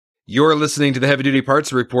You're listening to the Heavy Duty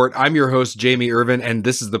Parts Report. I'm your host, Jamie Irvin, and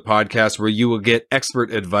this is the podcast where you will get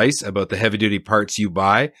expert advice about the heavy duty parts you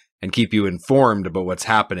buy and keep you informed about what's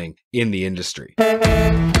happening in the industry.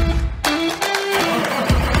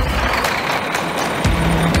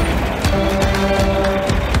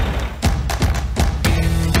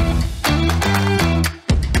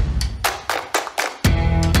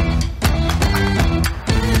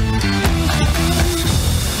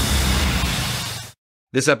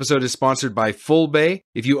 This episode is sponsored by Full Bay.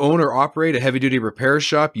 If you own or operate a heavy-duty repair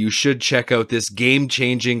shop, you should check out this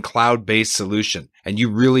game-changing cloud-based solution. And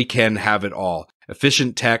you really can have it all.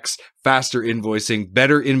 Efficient techs, faster invoicing,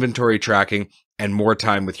 better inventory tracking, and more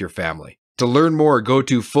time with your family. To learn more, go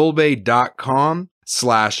to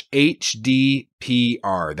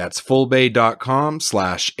fullbay.com/HDPR. That's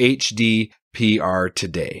fullbay.com/HDPR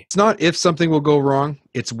today. It's not if something will go wrong,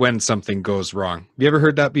 it's when something goes wrong. Have you ever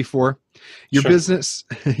heard that before? Your business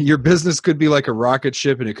could be like a rocket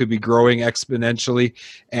ship, and it could be growing exponentially,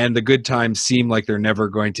 and the good times seem like they're never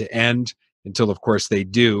going to end until, of course, they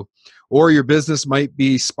do. Or your business might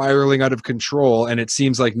be spiraling out of control, and it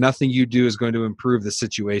seems like nothing you do is going to improve the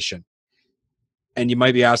situation. And you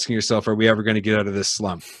might be asking yourself, are we ever going to get out of this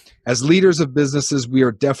slump? As leaders of businesses, we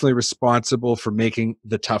are definitely responsible for making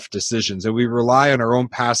the tough decisions, and we rely on our own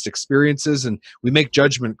past experiences, and we make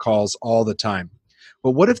judgment calls all the time.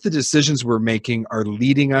 But what if the decisions we're making are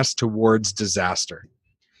leading us towards disaster?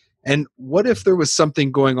 And what if there was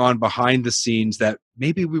something going on behind the scenes that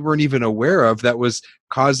maybe we weren't even aware of that was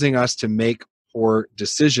causing us to make poor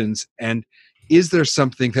decisions? And is there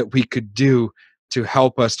something that we could do to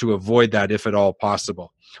help us to avoid that, if at all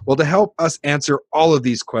possible? Well, to help us answer all of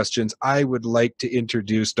these questions, I would like to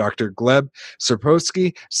introduce Dr. Gleb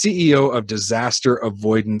Tsipursky, CEO of Disaster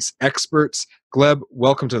Avoidance Experts. Gleb,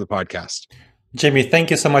 welcome to the podcast. Jamie, thank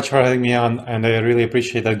you so much for having me on, and I really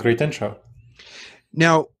appreciate that great intro.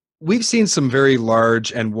 Now, we've seen some very large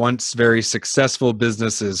and once very successful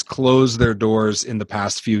businesses close their doors in the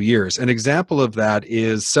past few years. An example of that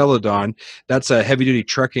is Celadon. That's a heavy-duty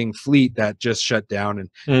trucking fleet that just shut down, and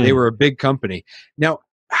they were a big company. Now,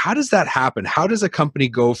 how does that happen? How does a company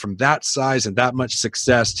go from that size and that much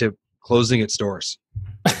success to closing its doors?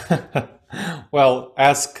 Well,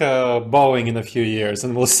 ask Boeing in a few years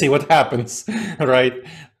and we'll see what happens, right?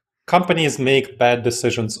 Companies make bad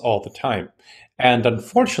decisions all the time. And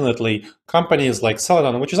unfortunately, companies like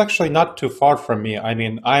Celadon, which is actually not too far from me. I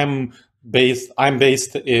mean, I'm based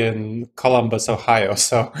in Columbus, Ohio,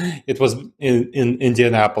 so it was in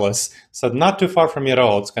Indianapolis, so not too far from me at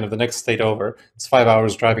all. It's kind of the next state over. It's 5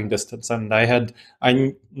 hours driving distance, and I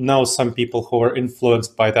know some people who were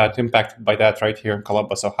influenced by that, impacted by that, right here in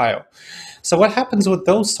Columbus, Ohio. So what happens with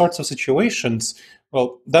those sorts of situations?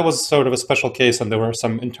 Well, that was sort of a special case, and there were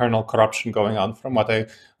some internal corruption going on, from what I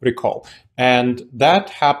recall, and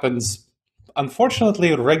that happens,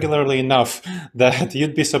 unfortunately, regularly enough that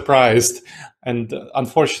you'd be surprised, and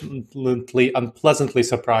unfortunately, unpleasantly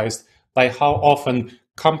surprised by how often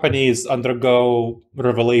companies undergo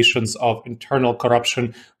revelations of internal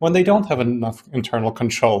corruption when they don't have enough internal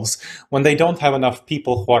controls, when they don't have enough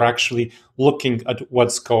people who are actually looking at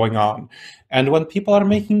what's going on, and when people are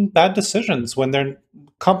making bad decisions, when their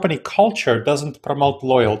company culture doesn't promote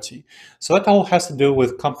loyalty. So that all has to do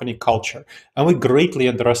with company culture. And we greatly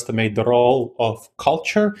underestimate the role of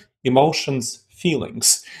culture, emotions,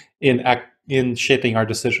 feelings in shaping our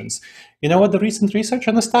decisions. You know what the recent research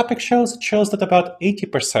on this topic shows? It shows that about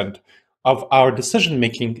 80% of our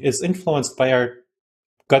decision-making is influenced by our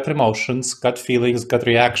gut emotions, gut feelings, gut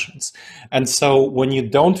reactions. And so when you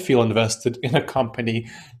don't feel invested in a company,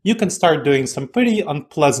 you can start doing some pretty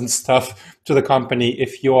unpleasant stuff to the company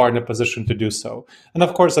if you are in a position to do so. And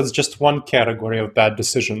of course, that's just one category of bad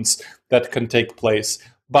decisions that can take place.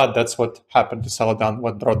 But that's what happened to Celadon,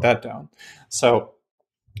 what brought that down. So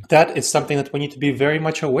that is something that we need to be very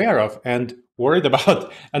much aware of and worried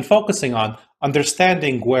about and focusing on,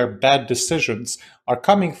 understanding where bad decisions are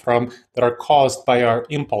coming from that are caused by our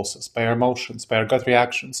impulses, by our emotions, by our gut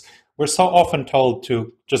reactions. We're so often told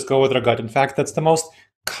to just go with our gut. In fact, that's the most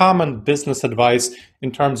common business advice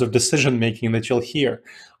in terms of decision making that you'll hear.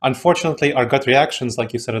 Unfortunately, our gut reactions,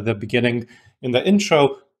 like you said at the beginning in the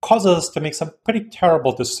intro, cause us to make some pretty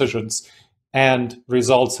terrible decisions and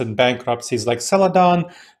results in bankruptcies like Celadon,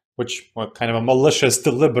 which was kind of a malicious,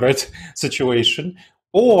 deliberate situation,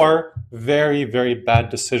 or very, very bad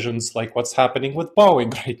decisions like what's happening with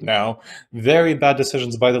Boeing right now. Very bad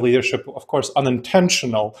decisions by the leadership, of course,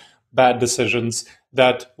 unintentional bad decisions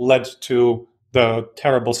that led to the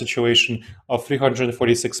terrible situation of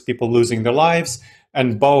 346 people losing their lives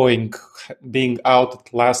and Boeing being out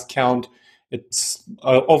at last count It's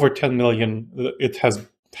over 10 million. It has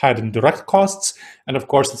had in direct costs, and of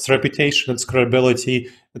course its reputation, its credibility,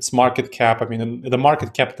 its market cap. I mean, the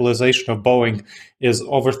market capitalization of Boeing is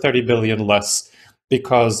over 30 billion less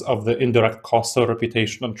because of the indirect cost of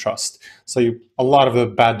reputation and trust. So a lot of the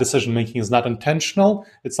bad decision making is not intentional,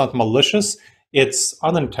 it's not malicious, it's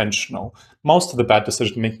unintentional. Most of the bad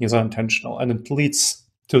decision making is unintentional, and it leads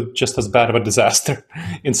to just as bad of a disaster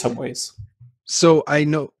in some ways. So I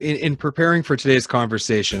know in preparing for today's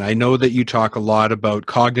conversation, I know that you talk a lot about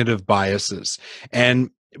cognitive biases,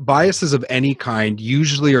 and biases of any kind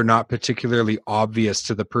usually are not particularly obvious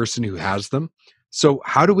to the person who has them. So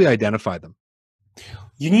how do we identify them?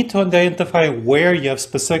 You need to identify where you have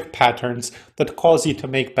specific patterns that cause you to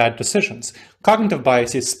make bad decisions. Cognitive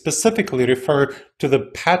biases specifically refer to the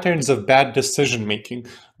patterns of bad decision making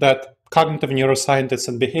that cognitive neuroscientists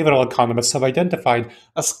and behavioral economists have identified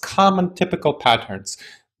as common typical patterns.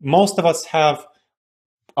 Most of us have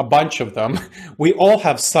a bunch of them. We all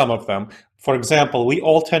have some of them. For example, we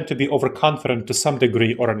all tend to be overconfident to some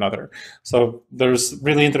degree or another. So there's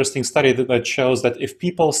really interesting study that shows that if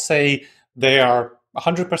people say they are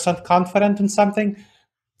 100% confident in something,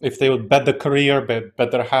 if they would bet the career,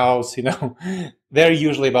 bet their house, they're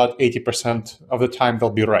usually about 80% of the time they'll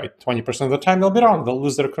be right. 20% of the time they'll be wrong. They'll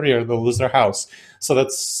lose their career, they'll lose their house. So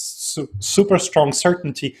that's super strong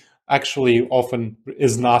certainty actually often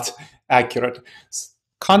is not accurate.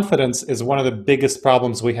 Confidence is one of the biggest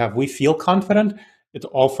problems we have. We feel confident. It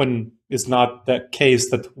often is not the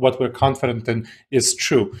case that what we're confident in is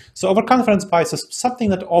true. So overconfidence bias is something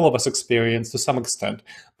that all of us experience to some extent,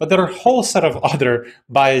 but there are a whole set of other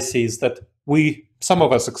biases that some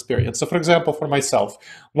of us experience. So for example, for myself,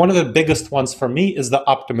 one of the biggest ones for me is the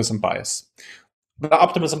optimism bias. The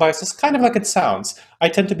optimism bias is kind of like it sounds. I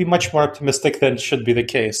tend to be much more optimistic than should be the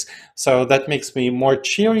case. So that makes me more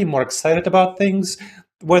cheery, more excited about things,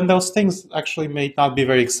 when those things actually may not be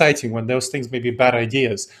very exciting, when those things may be bad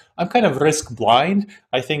ideas. I'm kind of risk blind.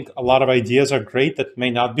 I think a lot of ideas are great that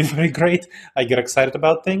may not be very great. I get excited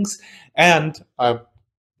about things. And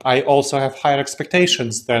I also have higher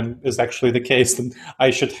expectations than is actually the case than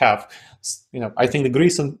I should have. I think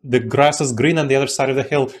the grass is green on the other side of the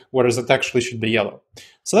hill, whereas it actually should be yellow.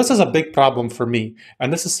 So this is a big problem for me.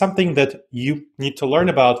 And this is something that you need to learn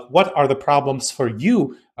about. What are the problems for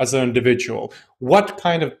you as an individual? What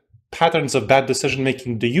kind of patterns of bad decision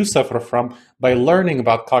making do you suffer from by learning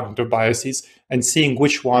about cognitive biases and seeing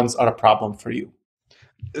which ones are a problem for you?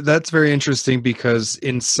 That's very interesting because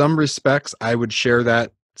in some respects, I would share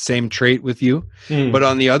that same trait with you. But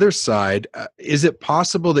on the other side, is it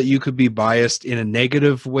possible that you could be biased in a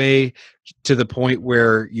negative way to the point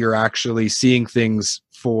where you're actually seeing things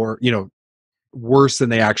for, worse than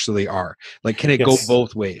they actually are? Like, can it go Yes.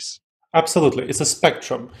 both ways? Absolutely. It's a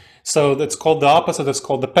spectrum. So that's called the opposite. It's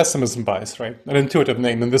called the pessimism bias, right? An intuitive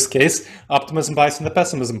name in this case, optimism bias and the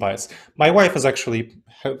pessimism bias. My wife is actually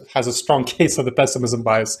has a strong case of the pessimism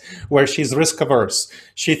bias where she's risk averse.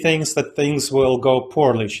 She thinks that things will go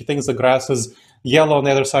poorly. She thinks the grass is yellow on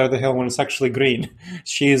the other side of the hill when it's actually green.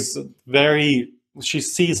 She sees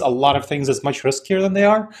a lot of things as much riskier than they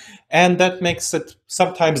are, and that makes it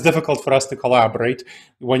sometimes difficult for us to collaborate.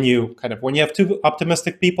 When you have two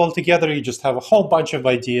optimistic people together, you just have a whole bunch of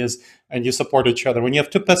ideas and you support each other. When you have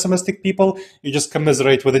two pessimistic people, you just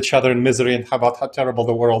commiserate with each other in misery and about how terrible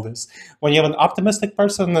the world is. When you have an optimistic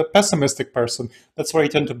person and a pessimistic person, that's where you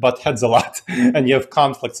tend to butt heads a lot and you have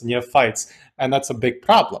conflicts and you have fights, and that's a big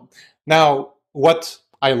problem. Now, what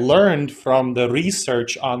I learned from the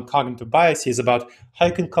research on cognitive biases about how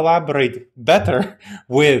you can collaborate better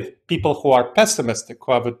with people who are pessimistic,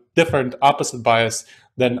 who have a different opposite bias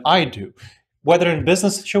than I do, whether in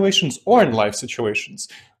business situations or in life situations.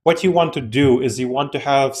 What you want to do is you want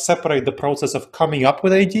to separate the process of coming up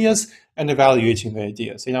with ideas and evaluating the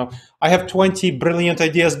ideas. I have 20 brilliant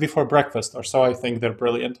ideas before breakfast, or so I think they're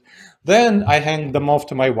brilliant. Then I hand them off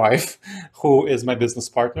to my wife, who is my business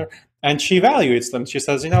partner, and she evaluates them. She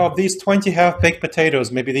says, if these 20 have baked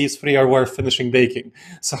potatoes, maybe these 3 are worth finishing baking.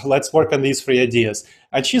 So let's work on these 3 ideas.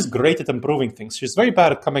 And she's great at improving things. She's very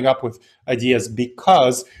bad at coming up with ideas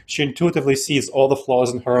because she intuitively sees all the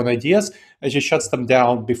flaws in her own ideas and she shuts them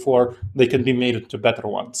down before they can be made into better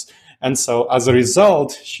ones. And so as a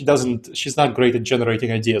result, she's not great at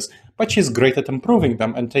generating ideas, but she's great at improving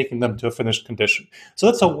them and taking them to a finished condition. So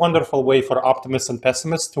that's a wonderful way for optimists and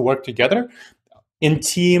pessimists to work together in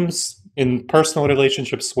teams, in personal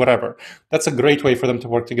relationships, whatever. That's a great way for them to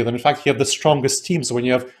work together. In fact, you have the strongest teams when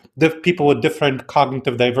you have people with different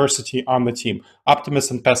cognitive diversity on the team, optimists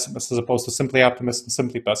and pessimists, as opposed to simply optimists and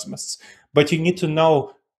simply pessimists. But you need to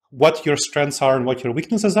know what your strengths are and what your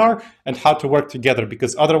weaknesses are, and how to work together,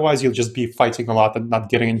 because otherwise you'll just be fighting a lot and not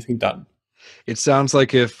getting anything done. It sounds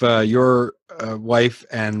like if your wife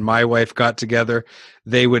and my wife got together,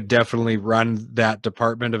 they would definitely run that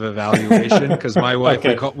department of evaluation, because my wife,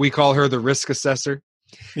 Okay. we call her the risk assessor.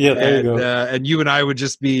 Yeah, there you go. And you and I would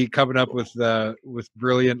just be coming up with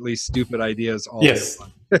brilliantly stupid ideas all day Yes,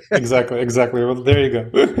 long. exactly. Well, there you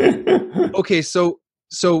go. Okay, so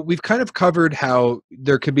we've kind of covered how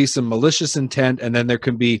there can be some malicious intent, and then there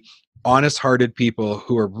can be honest-hearted people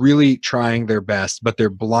who are really trying their best, but they're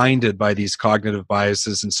blinded by these cognitive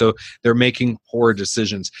biases, and so they're making poor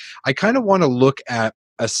decisions. I kind of want to look at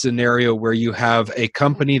a scenario where you have a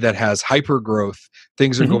company that has hyper growth,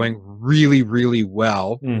 things are Mhm. going really, really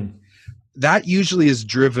well. Mm. That usually is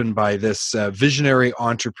driven by this visionary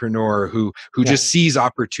entrepreneur who Yeah. just sees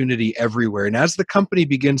opportunity everywhere. And as the company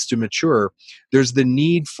begins to mature, there's the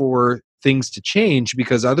need for things to change,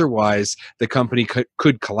 because otherwise the company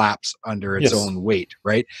could collapse under its Yes. own weight,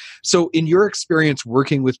 right? So in your experience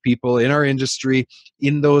working with people in our industry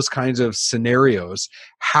in those kinds of scenarios,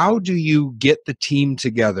 how do you get the team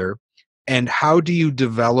together, and how do you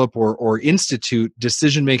develop or institute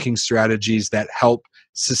decision making strategies that help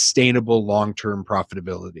sustainable long-term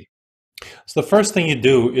profitability? So the first thing you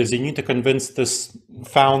do is you need to convince this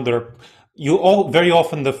founder. You all very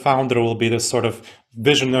often the founder will be this sort of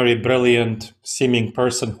visionary, brilliant seeming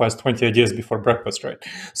person who has 20 ideas before breakfast, right?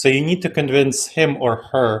 So you need to convince him or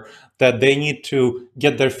her that they need to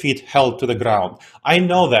get their feet held to the ground. I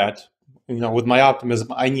know that, with my optimism,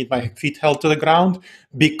 I need my feet held to the ground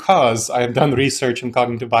because I have done research in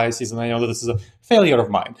cognitive biases and I know that this is a failure of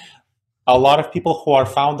mine. A lot of people who are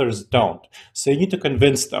founders don't. So you need to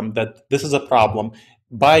convince them that this is a problem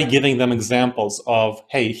by giving them examples of,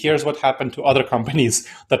 hey, here's what happened to other companies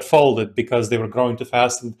that folded because they were growing too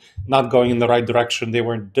fast and not going in the right direction. They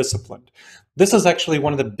weren't disciplined. This is actually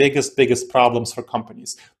one of the biggest problems for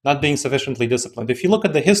companies, not being sufficiently disciplined. If you look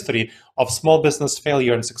at the history of small business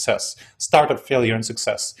failure and success, startup failure and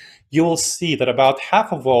success, you will see that about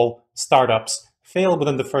half of all startups fail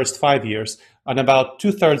within the first 5 years, and about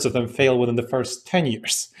 2/3 of them fail within the first 10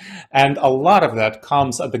 years. And a lot of that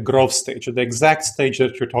comes at the growth stage, at the exact stage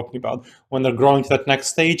that you're talking about. When they're growing to that next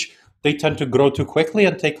stage, they tend to grow too quickly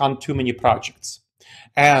and take on too many projects.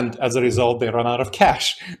 And as a result, they run out of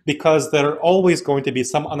cash because there are always going to be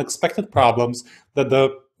some unexpected problems that the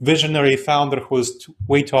visionary founder who is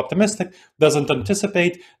way too optimistic doesn't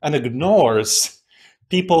anticipate and ignores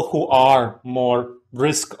people who are more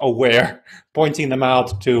risk aware, pointing them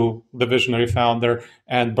out to the visionary founder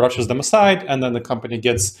and brushes them aside, and then the company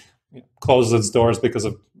closes its doors because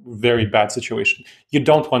of very bad situation. You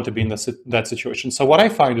don't want to be in that situation. So what I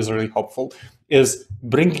find is really helpful is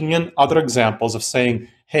bringing in other examples of saying,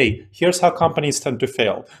 hey, here's how companies tend to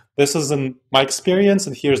fail. This is in my experience,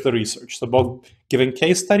 and here's the research. So both giving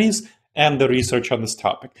case studies and the research on this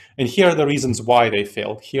topic. And here are the reasons why they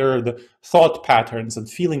fail. Here are the thought patterns and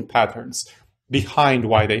feeling patterns behind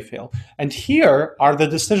why they fail. And here are the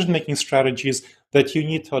decision-making strategies that you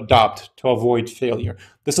need to adopt to avoid failure.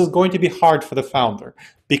 This is going to be hard for the founder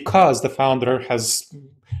because the founder has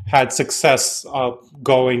had success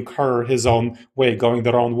going his own way, going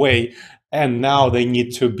their own way. And now they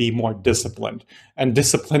need to be more disciplined. And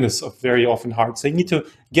discipline is very often hard. So you need to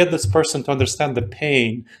get this person to understand the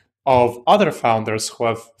pain of other founders who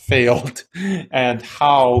have failed and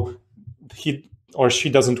how he or she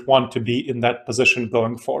doesn't want to be in that position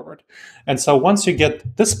going forward. And so once you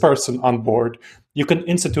get this person on board, you can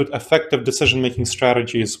institute effective decision-making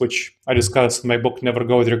strategies, which I discuss in my book, Never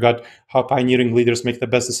Go With Your Gut, How Pioneering Leaders Make the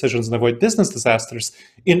Best Decisions and Avoid Business Disasters,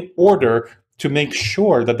 in order to make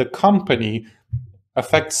sure that the company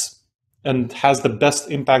affects and has the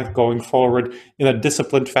best impact going forward in a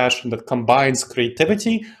disciplined fashion that combines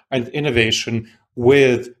creativity and innovation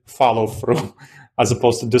with follow through, as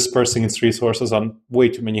opposed to dispersing its resources on way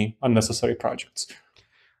too many unnecessary projects.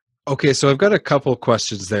 Okay, so I've got a couple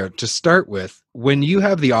questions there. To start with, when you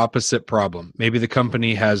have the opposite problem, maybe the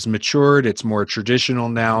company has matured, it's more traditional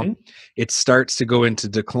now, Mm-hmm. it starts to go into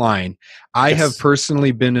decline. I have Yes.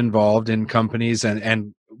 personally been involved in companies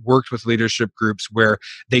and worked with leadership groups where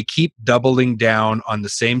they keep doubling down on the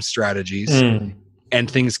same strategies, Mm.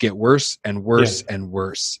 and things get worse and Yeah. worse and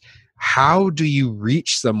worse. How do you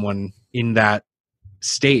reach someone in that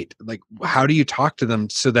state? Like, how do you talk to them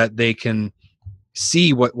so that they can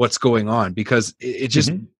see what's going on? Because it just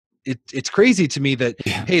Mm-hmm. it's crazy to me that,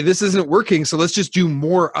 Yeah. hey, this isn't working, so let's just do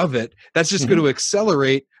more of it. That's just going to Mm-hmm.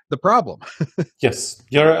 accelerate the problem. Yes,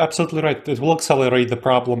 you're absolutely right. It will accelerate the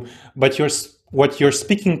problem, but what you're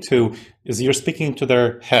speaking to is you're speaking to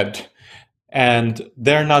their head. and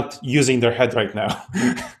they're not using their head right now.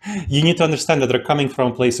 You need to understand that they're coming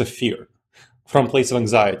from a place of fear, from a place of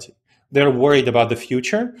anxiety. They're worried about the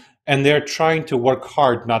future, and they're trying to work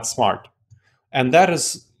hard, not smart. And that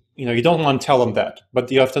is, you don't want to tell them that,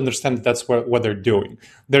 but you have to understand that that's what they're doing.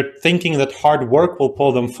 They're thinking that hard work will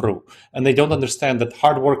pull them through, and they don't understand that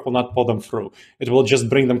hard work will not pull them through. It will just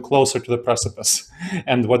bring them closer to the precipice.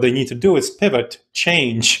 And what they need to do is pivot,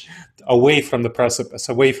 change away from the precipice,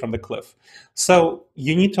 away from the cliff. So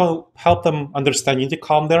you need to help them understand. You need to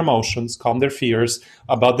calm their emotions, calm their fears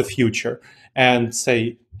about the future, and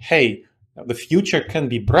say, hey, the future can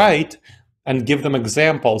be bright, and give them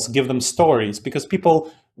examples, give them stories, because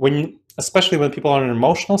people, especially when people are in an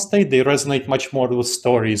emotional state, they resonate much more with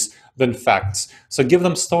stories than facts. So give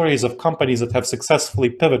them stories of companies that have successfully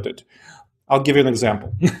pivoted. I'll give you an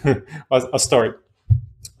example, a story.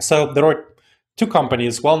 So there were two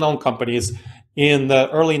companies, well-known companies, in the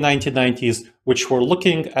early 1990s, which were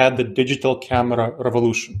looking at the digital camera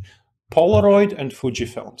revolution: Polaroid and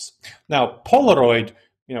Fujifilms. Now, Polaroid,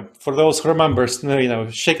 for those who remember,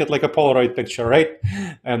 shake it like a Polaroid picture, right?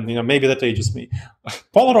 And, maybe that ages me.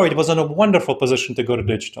 Polaroid was in a wonderful position to go to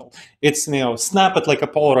digital. It's, snap it like a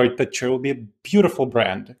Polaroid picture. It will be a beautiful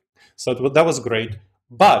brand. So that was great.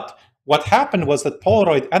 But what happened was that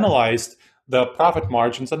Polaroid analyzed the profit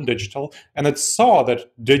margins on digital, and it saw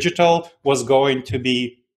that digital was going to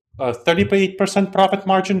be 38% profit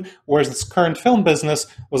margin, whereas its current film business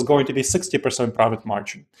was going to be 60% profit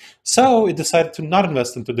margin. So it decided to not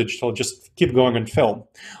invest into digital, just keep going on film.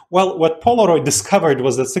 Well, what Polaroid discovered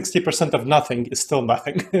was that 60% of nothing is still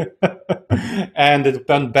nothing. And it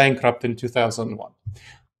went bankrupt in 2001.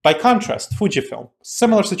 By contrast, Fujifilm,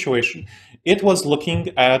 similar situation. It was looking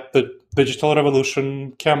at the digital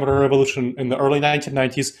revolution, camera revolution in the early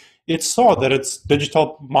 1990s. It saw that its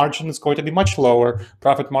digital margin is going to be much lower,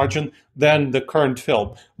 profit margin, than the current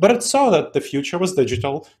film. But it saw that the future was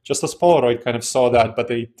digital, just as Polaroid kind of saw that, but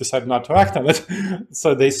they decided not to act on it.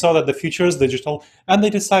 So they saw that the future is digital, and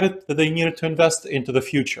they decided that they needed to invest into the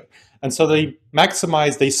future. And so they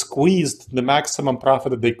squeezed the maximum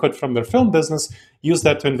profit that they could from their film business, used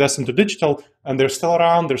that to invest into digital, and they're still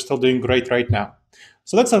around, they're still doing great right now.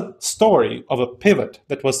 So that's a story of a pivot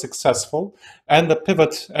that was successful, and a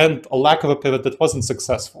pivot and a lack of a pivot that wasn't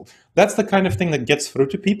successful. That's the kind of thing that gets through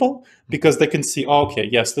to people, because they can see, oh, okay,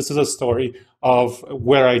 yes, this is a story of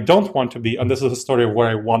where I don't want to be, and this is a story of where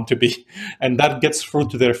I want to be. And that gets through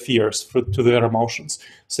to their fears, through to their emotions.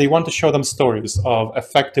 So you want to show them stories of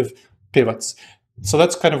effective pivots. So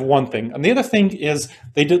that's kind of one thing. And the other thing is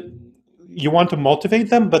you want to motivate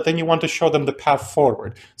them, but then you want to show them the path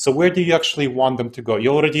forward. So where do you actually want them to go?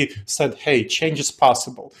 You already said, hey, change is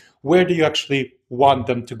possible. Where do you actually want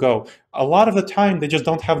them to go? A lot of the time, they just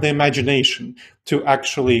don't have the imagination to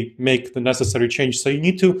actually make the necessary change. So you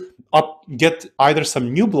need to get either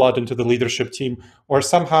some new blood into the leadership team, or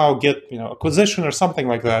somehow get acquisition or something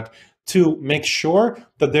like that, to make sure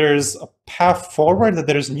that there is a path forward, that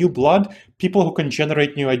there is new blood, people who can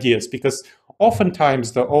generate new ideas. Because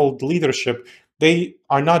oftentimes the old leadership, they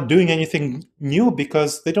are not doing anything new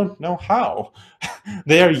because they don't know how.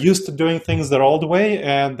 They are used to doing things their old way,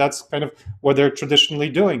 and that's kind of what they're traditionally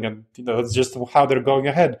doing, and it's just how they're going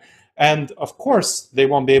ahead. And of course, they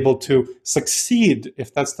won't be able to succeed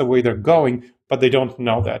if that's the way they're going, but they don't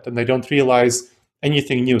know that, and they don't realize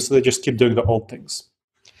anything new, so they just keep doing the old things.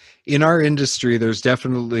 In our industry, there's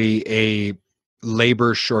definitely a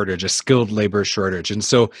labor shortage, a skilled labor shortage. And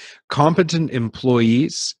so competent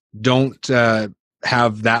employees don't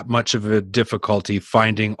have that much of a difficulty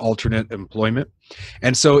finding alternate employment.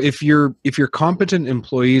 And so if your competent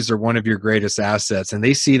employees are one of your greatest assets, and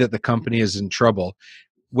they see that the company is in trouble,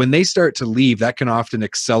 when they start to leave, that can often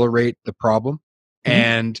accelerate the problem. Mm-hmm.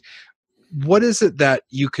 And what is it that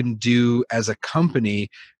you can do as a company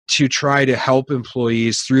to try to help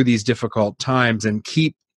employees through these difficult times and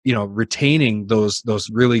keep retaining those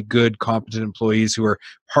really good, competent employees who are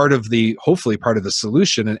hopefully part of the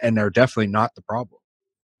solution, and are definitely not the problem?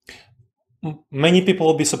 Many people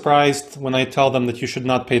will be surprised when I tell them that you should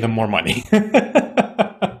not pay them more money.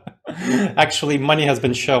 Actually, money has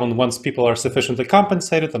been shown, once people are sufficiently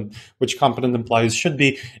compensated, and which competent employees should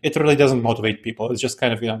be, it really doesn't motivate people. It's just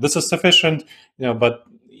kind of, this is sufficient, but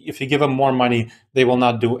if you give them more money, they will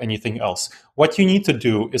not do anything else. What you need to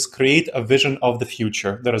do is create a vision of the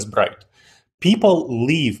future that is bright. People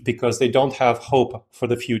leave because they don't have hope for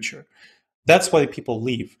the future. That's why people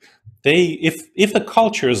leave. If the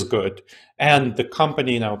culture is good, and the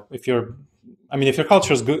company, if your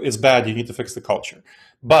culture is bad, you need to fix the culture.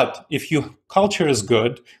 But if your culture is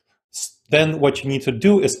good, then what you need to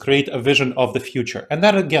do is create a vision of the future. And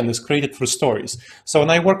that, again, is created through stories. So when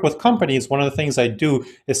I work with companies, one of the things I do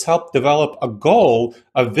is help develop a goal,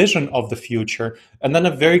 a vision of the future, and then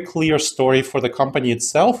a very clear story for the company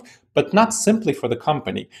itself, but not simply for the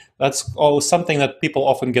company. That's always something that people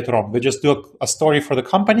often get wrong. They just do a story for the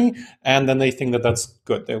company, and then they think that that's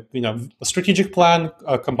good. A strategic plan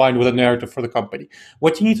combined with a narrative for the company.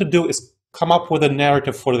 What you need to do is come up with a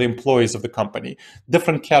narrative for the employees of the company,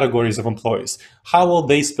 different categories of employees. How will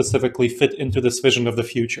they specifically fit into this vision of the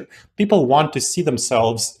future? People want to see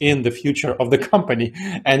themselves in the future of the company.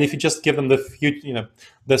 And if you just give them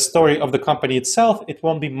the story of the company itself, it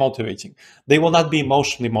won't be motivating. They will not be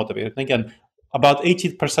emotionally motivated. And again, about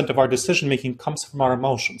 80% of our decision making comes from our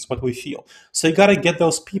emotions, what we feel. So you got to get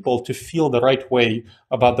those people to feel the right way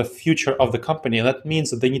about the future of the company. And that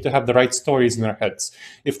means that they need to have the right stories in their heads.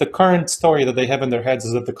 If the current story that they have in their heads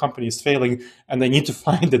is that the company is failing and they need to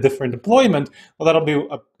find a different employment, well, that'll be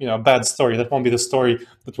a bad story. That won't be the story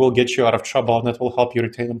that will get you out of trouble and that will help you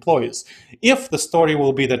retain employees. If the story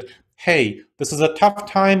will be that, hey, this is a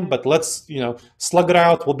tough time, but let's, slug it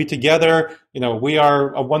out. We'll be together. We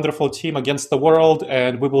are a wonderful team against the world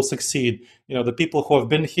and we will succeed. The people who have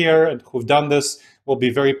been here and who've done this will be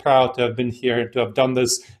very proud to have been here, to have done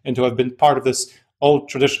this, and to have been part of this old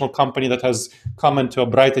traditional company that has come into a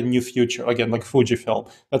bright and new future. Again, like Fujifilm.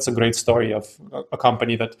 That's a great story of a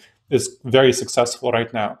company that is very successful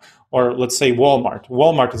right now. Or let's say Walmart.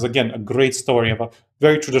 Walmart is, again, a great story of a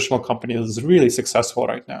very traditional company that is really successful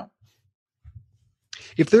right now.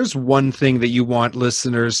 If there's one thing that you want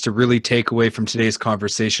listeners to really take away from today's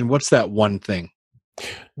conversation, what's that one thing?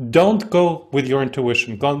 Don't go with your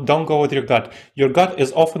intuition. Don't go with your gut. Your gut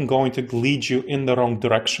is often going to lead you in the wrong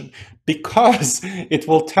direction because it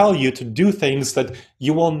will tell you to do things that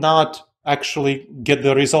you will not actually get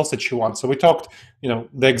the results that you want. So we talked,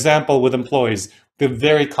 the example with employees. The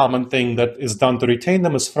very common thing that is done to retain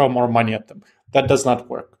them is throw more money at them. That does not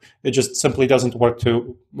work. It just simply doesn't work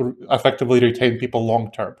to effectively retain people long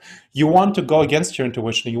term. You want to go against your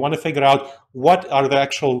intuition. You want to figure out what are the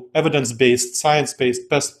actual evidence-based, science-based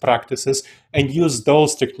best practices and use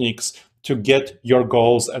those techniques to get your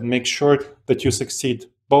goals and make sure that you succeed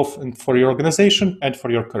both for your organization and for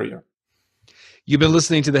your career. You've been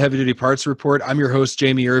listening to the Heavy Duty Parts Report. I'm your host,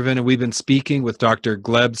 Jamie Irvin, and we've been speaking with Dr.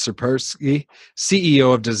 Gleb Tsipursky,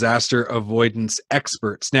 CEO of Disaster Avoidance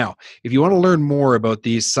Experts. Now, if you want to learn more about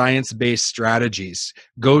these science-based strategies,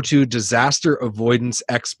 go to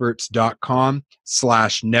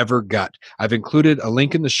disasteravoidanceexperts.com/nevergut. I've included a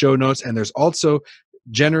link in the show notes, and there's also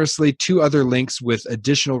generously 2 other links with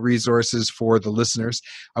additional resources for the listeners.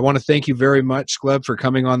 I want to thank you very much, Gleb, for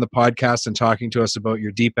coming on the podcast and talking to us about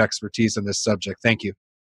your deep expertise on this subject. Thank you.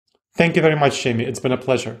 Thank you very much, Jamie. It's been a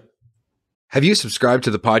pleasure. Have you subscribed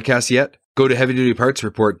to the podcast yet? Go to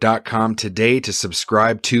heavydutypartsreport.com today to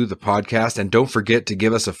subscribe to the podcast, and don't forget to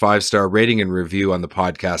give us a 5-star rating and review on the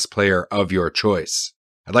podcast player of your choice.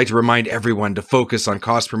 I'd like to remind everyone to focus on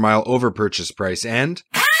cost per mile over purchase price and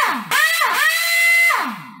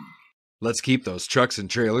let's keep those trucks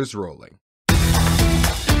and trailers rolling.